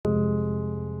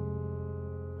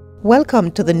Welcome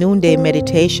to the Noonday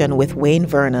Meditation with Wayne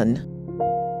Vernon.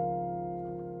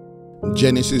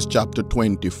 Genesis chapter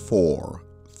 24,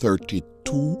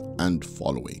 32 and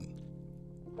following.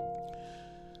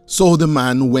 So the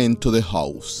man went to the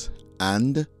house,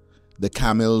 and the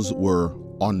camels were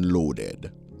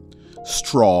unloaded.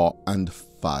 Straw and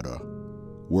fodder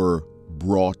were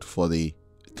brought for the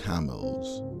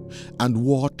camels, and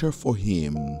water for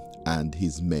him and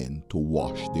his men to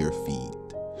wash their feet.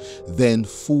 Then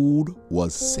food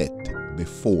was set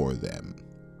before them.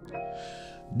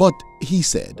 But he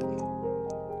said,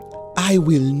 I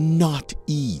will not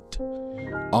eat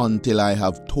until I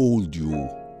have told you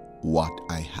what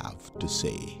I have to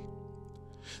say.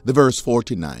 The verse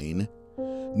 49,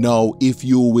 Now if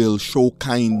you will show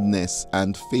kindness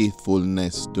and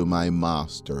faithfulness to my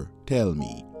master, tell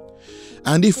me.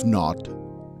 And if not,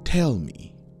 tell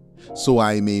me, so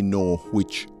I may know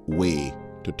which way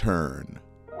to turn.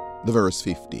 The verse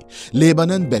 50,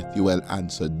 Laban and Bethuel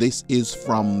answered, This is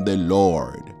from the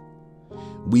Lord.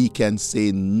 We can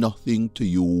say nothing to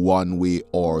you one way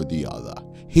or the other.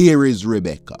 Here is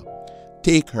Rebekah.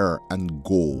 Take her and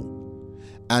go,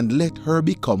 and let her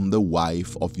become the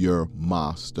wife of your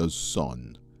master's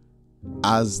son,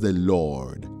 as the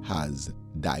Lord has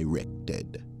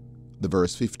directed. The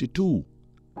verse 52,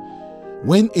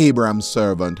 When Abraham's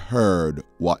servant heard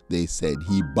what they said,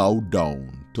 he bowed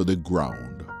down to the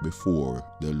ground before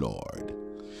the Lord.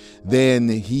 Then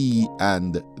he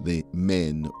and the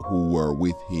men who were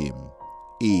with him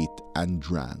ate and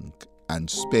drank and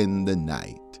spent the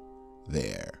night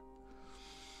there.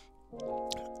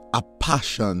 A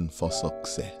passion for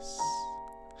success.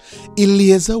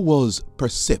 Eliezer was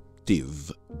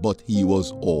perceptive, but he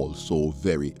was also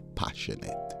very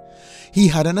passionate. He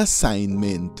had an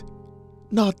assignment,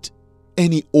 not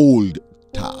any old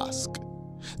task.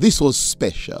 This was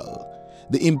special.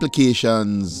 The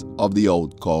implications of the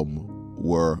outcome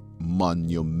were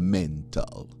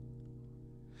monumental.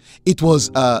 It was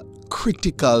a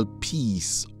critical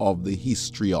piece of the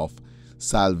history of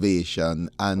salvation,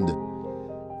 and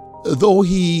though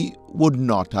he would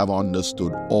not have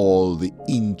understood all the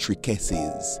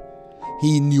intricacies,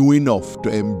 he knew enough to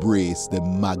embrace the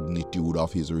magnitude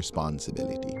of his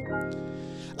responsibility.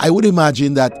 I would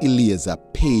imagine that Eliezer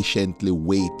patiently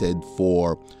waited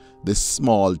for the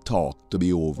small talk to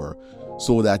be over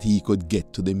so that he could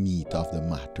get to the meat of the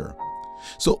matter.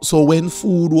 So when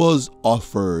food was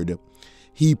offered,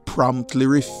 he promptly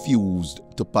refused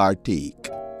to partake,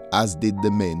 as did the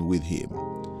men with him.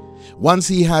 Once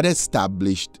he had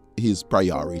established his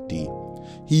priority,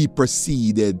 he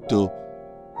proceeded to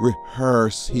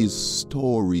rehearse his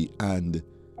story and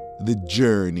the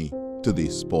journey to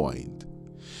this point.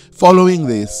 Following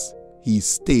this, he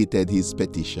stated his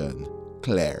petition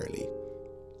clearly.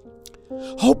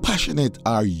 How passionate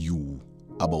are you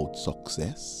about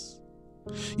success?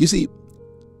 You see,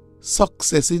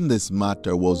 success in this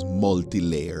matter was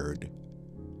multi-layered.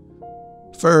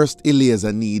 First,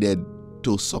 Eliezer needed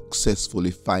to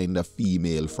successfully find a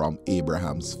female from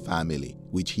Abraham's family,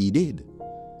 which he did.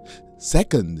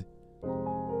 Second,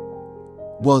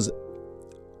 was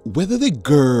whether the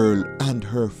girl and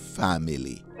her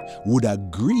family would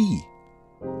agree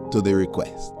to the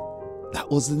request. That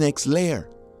was the next layer.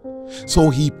 So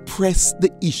he pressed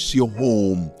the issue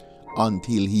home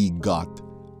until he got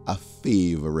a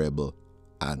favorable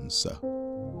answer.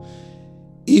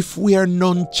 If we are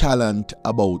nonchalant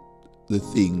about the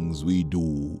things we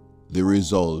do, the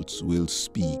results will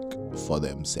speak for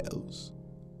themselves.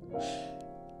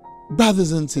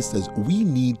 Brothers and sisters, we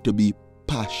need to be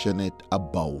passionate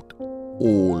about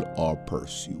all our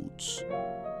pursuits.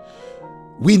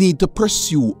 We need to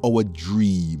pursue our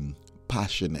dream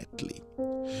passionately.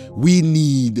 We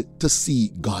need to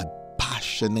see God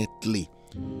passionately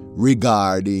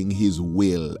regarding His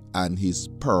will and His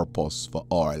purpose for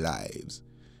our lives.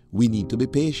 We need to be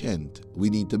patient. We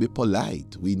need to be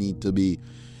polite. We need to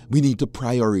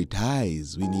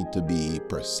prioritize. We need to be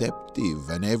perceptive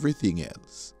and everything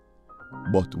else.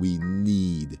 But we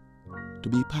need to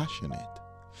be passionate.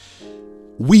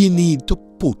 We need to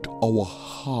put our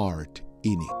heart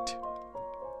in it.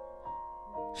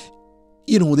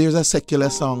 You know, there's a secular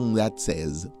song that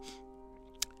says,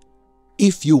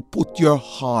 if you put your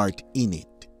heart in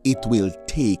it, it will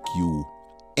take you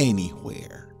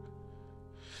anywhere.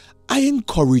 I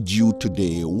encourage you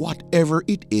today, whatever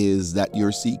it is that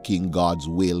you're seeking God's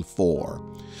will for,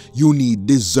 you need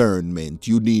discernment.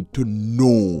 You need to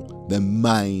know the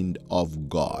mind of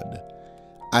God.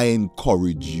 I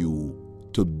encourage you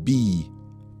to be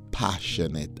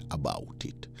passionate about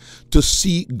it, to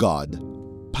seek God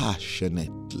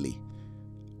passionately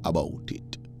about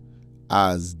it.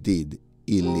 as did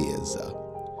Eliezer.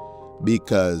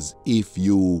 Because if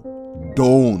you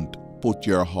don't put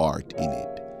your heart in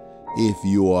it, if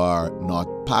you are not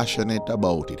passionate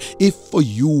about it, if for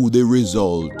you the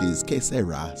result is que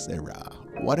sera, sera,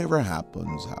 whatever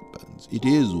happens, happens. It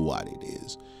is what it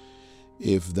is.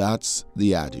 If that's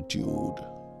the attitude,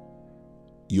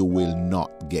 you will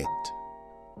not get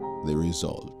the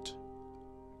result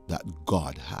that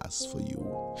God has for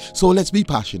you. So let's be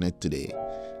passionate today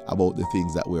about the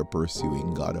things that we're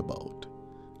pursuing God about,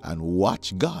 and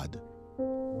watch God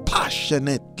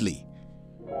passionately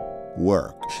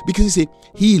work. Because you see,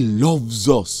 He loves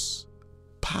us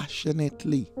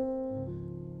passionately,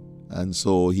 and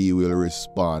so He will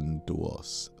respond to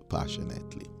us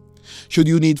passionately. Should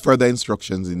you need further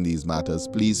instructions in these matters,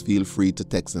 please feel free to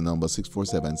text the number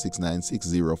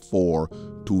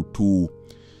 647-696-0422.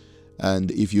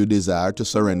 And if you desire to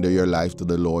surrender your life to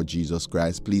the Lord Jesus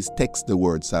Christ, please text the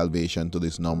word salvation to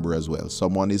this number as well.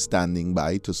 Someone is standing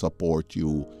by to support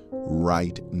you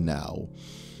right now.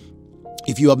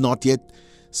 If you have not yet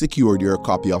secured your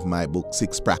copy of my book,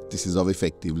 6 Practices of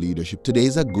Effective Leadership, today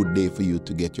is a good day for you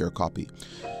to get your copy.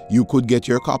 You could get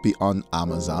your copy on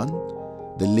Amazon.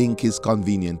 The link is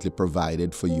conveniently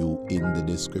provided for you in the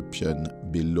description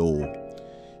below.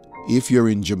 If you're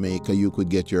in Jamaica, you could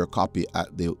get your copy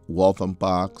at the Waltham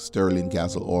Park, Stirling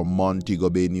Castle, or Montego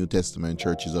Bay New Testament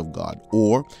Churches of God,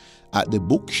 or at the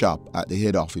bookshop at the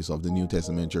head office of the New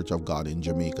Testament Church of God in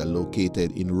Jamaica,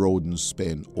 located in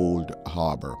Rodenspen, Old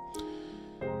Harbor.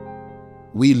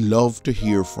 We love to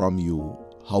hear from you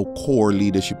how core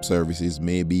leadership services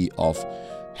may be of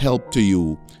help to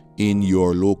you in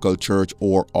your local church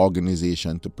or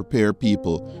organization to prepare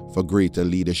people for greater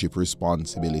leadership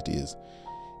responsibilities.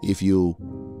 If you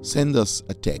send us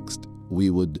a text,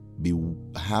 we would be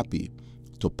happy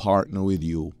to partner with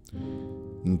you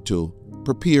and to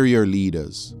prepare your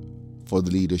leaders for the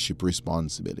leadership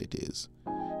responsibilities.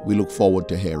 We look forward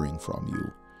to hearing from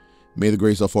you. May the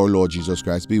grace of our Lord Jesus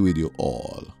Christ be with you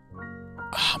all.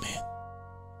 Amen.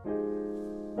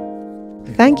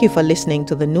 Thank you for listening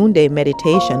to the Noonday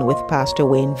Meditation with Pastor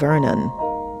Wayne Vernon.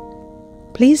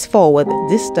 Please forward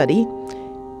this study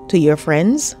to your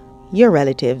friends, your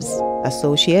relatives,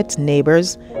 associates,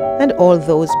 neighbors, and all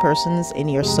those persons in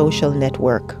your social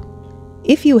network.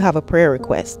 If you have a prayer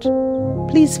request,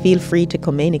 please feel free to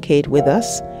communicate with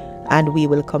us, and we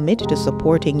will commit to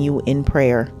supporting you in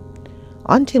prayer.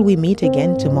 Until we meet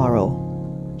again tomorrow,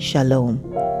 Shalom.